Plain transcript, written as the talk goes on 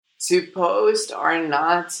To post or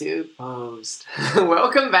not to post?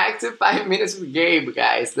 Welcome back to 5 Minutes with Gabe,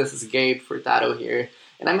 guys. This is Gabe Furtado here,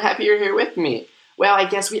 and I'm happy you're here with me. Well, I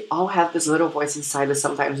guess we all have this little voice inside that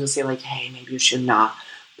sometimes will say like, hey, maybe you should not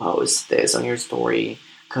post this on your story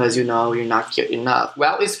because you know you're not cute enough.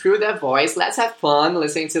 Well, screw that voice. Let's have fun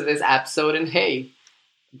listening to this episode, and hey,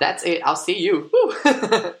 that's it. I'll see you. Woo!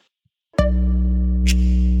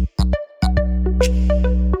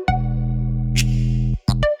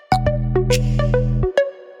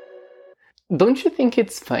 Don't you think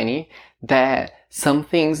it's funny that some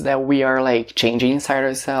things that we are like changing inside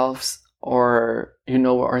ourselves or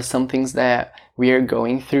some things that we are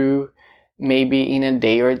going through maybe in a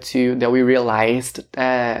day or two that we realized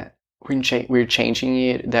that we're changing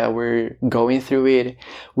it, that we're going through it.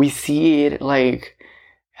 We see it like,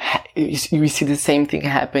 we see the same thing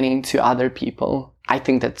happening to other people. I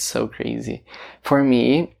think that's so crazy. For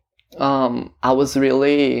me, I was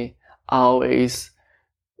really always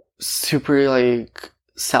super like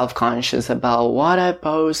self-conscious about what I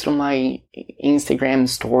post on my Instagram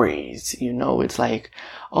stories. It's like,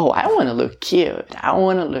 oh, I want to look cute. I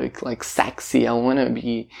want to look like sexy. I want to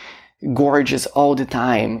be gorgeous all the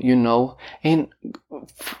time, And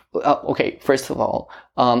okay, first of all,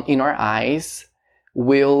 in our eyes,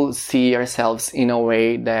 we'll see ourselves in a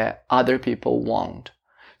way that other people won't.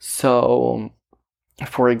 So,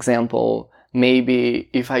 for example,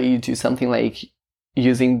 maybe if I do something like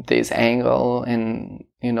using this angle and,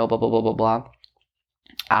 blah, blah, blah, blah, blah,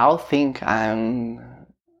 I'll think I'm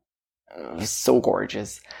so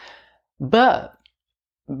gorgeous. But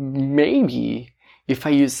maybe if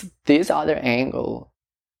I use this other angle,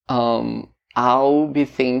 I'll be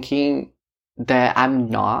thinking that I'm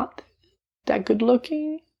not that good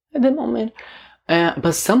looking at the moment.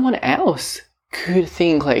 But someone else could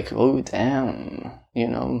think like, oh, damn,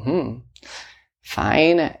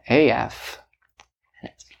 fine AF.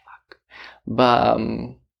 But,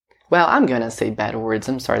 well, I'm gonna say bad words.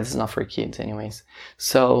 I'm sorry, this is not for kids anyways.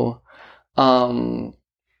 So, I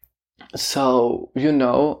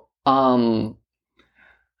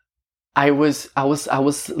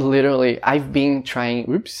was literally, I've been trying,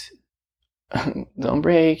 oops, don't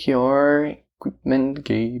break your equipment,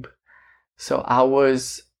 Gabe. So I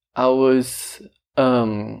was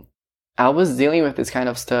dealing with this kind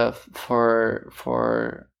of stuff for,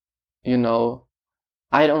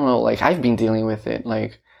 I don't know, like I've been dealing with it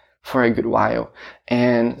like for a good while.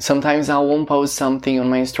 And sometimes I won't post something on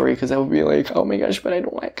my story because I will be like, oh my gosh, but I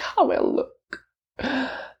don't like how I look.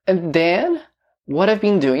 And then what I've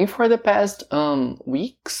been doing for the past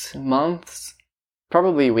weeks, months,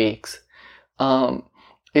 probably weeks,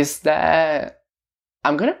 is that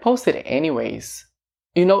I'm gonna post it anyways.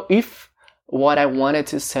 If what I wanted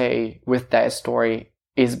to say with that story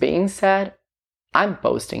is being said, I'm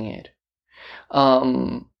posting it.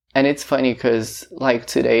 And it's funny because like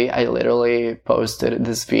today I literally posted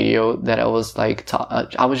this video that I was like,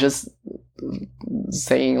 I was just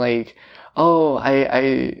saying like, oh,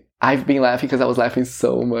 I've been laughing because I was laughing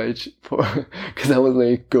so much because I was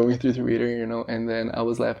like going through Twitter, and then I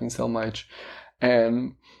was laughing so much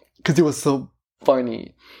and because it was so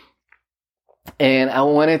funny. And I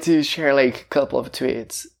wanted to share like a couple of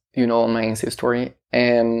tweets, on my Insta story.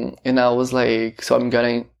 And I was like, so I'm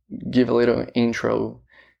gonna give a little intro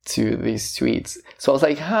to these tweets. So I was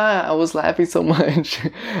like, I was laughing so much.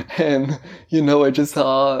 And, I just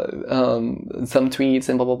saw some tweets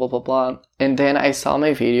and blah, blah, blah, blah, blah. And then I saw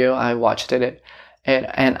my video, I watched it,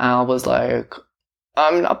 and I was like,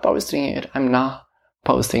 I'm not posting it. I'm not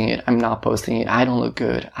posting it. I don't look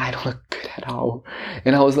good. At all.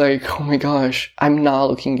 And I was like, oh my gosh, I'm not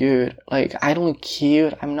looking good. Like, I don't look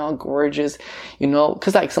cute. I'm not gorgeous,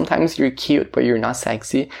 cause like sometimes you're cute, but you're not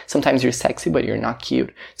sexy. Sometimes you're sexy, but you're not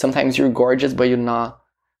cute. Sometimes you're gorgeous, but you're not.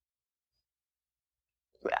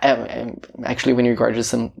 Actually, when you're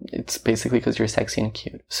gorgeous, it's basically cause you're sexy and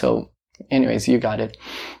cute. So anyways, you got it.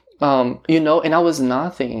 And I was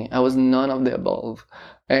nothing. I was none of the above.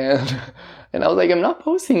 And I was like, I'm not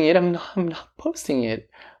posting it. I'm not posting it.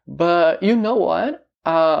 But you know what?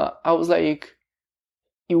 I was like,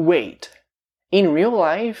 wait, in real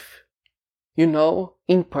life, in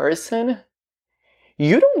person,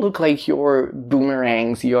 you don't look like your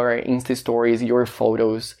boomerangs, your Insta stories, your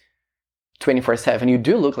photos 24/7. You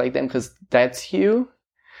do look like them because that's you.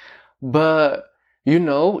 But, you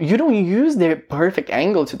don't use their perfect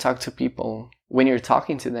angle to talk to people when you're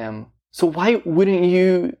talking to them. So why wouldn't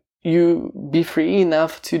you be free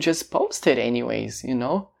enough to just post it anyways,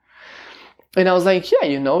 And I was like, yeah,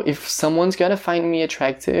 if someone's gonna find me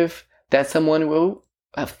attractive, that someone will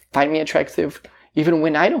find me attractive even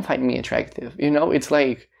when I don't find me attractive. It's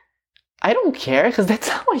like, I don't care, because that's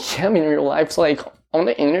how I am in real life. So, like, on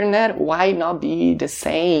the internet, why not be the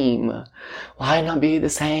same? Why not be the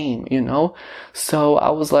same, you know? So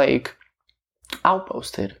I was like, I'll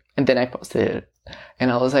post it. And then I posted it.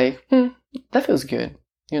 And I was like, that feels good,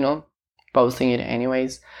 you know? Posting it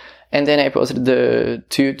anyways. And then I posted the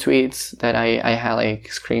 2 tweets that I had like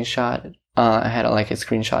screenshot. I had like a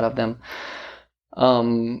screenshot of them.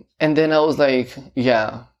 And then I was like,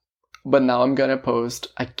 yeah, but now I'm gonna post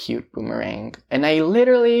a cute boomerang. And I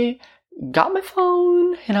literally got my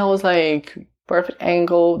phone and I was like, perfect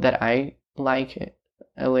angle that I like it,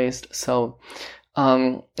 at least. So,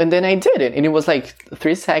 and then I did it, and it was like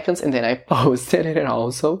 3 seconds, and then I posted it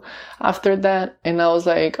also after that. And I was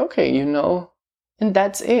like, okay, you know, and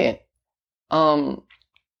that's it.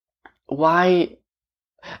 Why?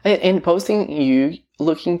 And posting you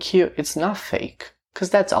looking cute, it's not fake, because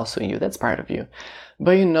that's also you, that's part of you.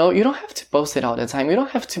 But you know, you don't have to post it all the time. You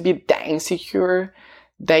don't have to be that insecure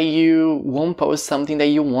that you won't post something that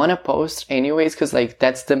you want to post anyways, because like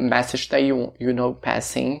that's the message that you know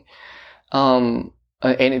passing. And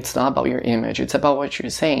it's not about your image, it's about what you're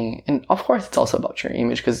saying. And of course it's also about your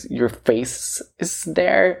image because your face is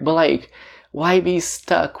there, but like, why be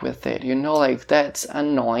stuck with it? You know, like, that's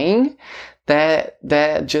annoying.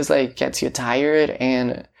 That just like gets you tired,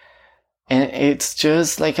 and it's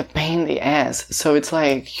just like a pain in the ass. So it's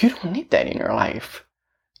like, you don't need that in your life,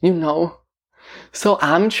 you know? So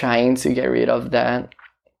I'm trying to get rid of that,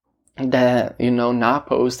 you know, not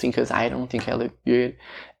posting because I don't think I look good.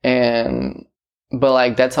 But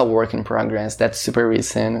like, that's a work in progress. That's super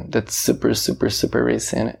recent. That's super, super, super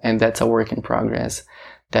recent. And that's a work in progress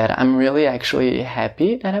that I'm really actually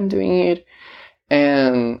happy that I'm doing it.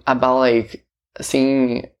 And about like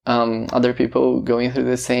seeing other people going through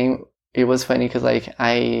the same, it was funny because like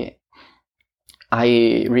I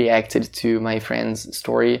reacted to my friend's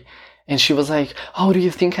story, and she was like, "Oh, do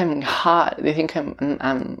you think I'm hot? Do you think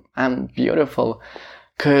I'm beautiful?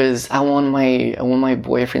 Because I want my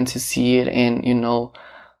boyfriend to see it, and you know,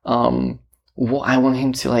 I want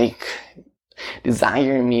him to like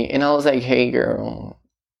desire me." And I was like, "Hey, girl,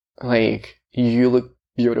 like, you look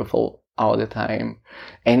beautiful all the time,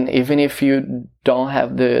 and even if you don't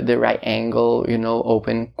have the right angle, you know,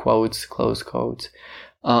 open quotes, close quotes,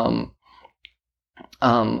 like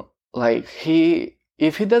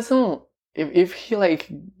if he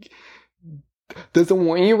like doesn't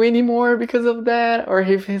want you anymore because of that, or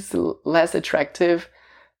if he's less attractive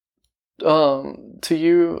to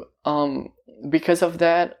you because of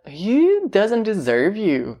that, he doesn't deserve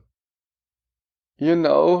you, you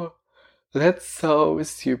know." That's so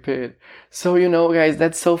stupid. So, you know, guys,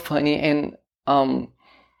 that's so funny. And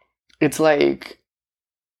it's like,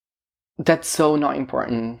 that's so not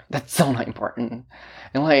important. That's so not important.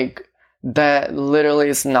 And like, that literally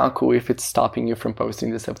is not cool if it's stopping you from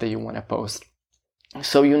posting the stuff that you want to post.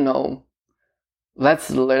 So, you know,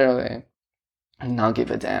 let's literally not give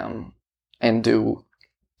a damn and do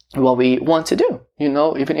what we want to do, you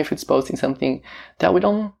know, even if it's posting something that we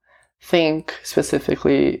don't think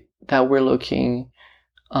specifically that we're looking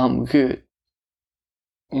good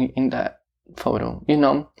in that photo, you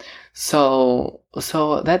know. So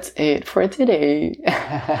that's it for today.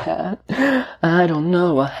 I don't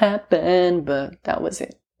know what happened, but that was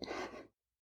it.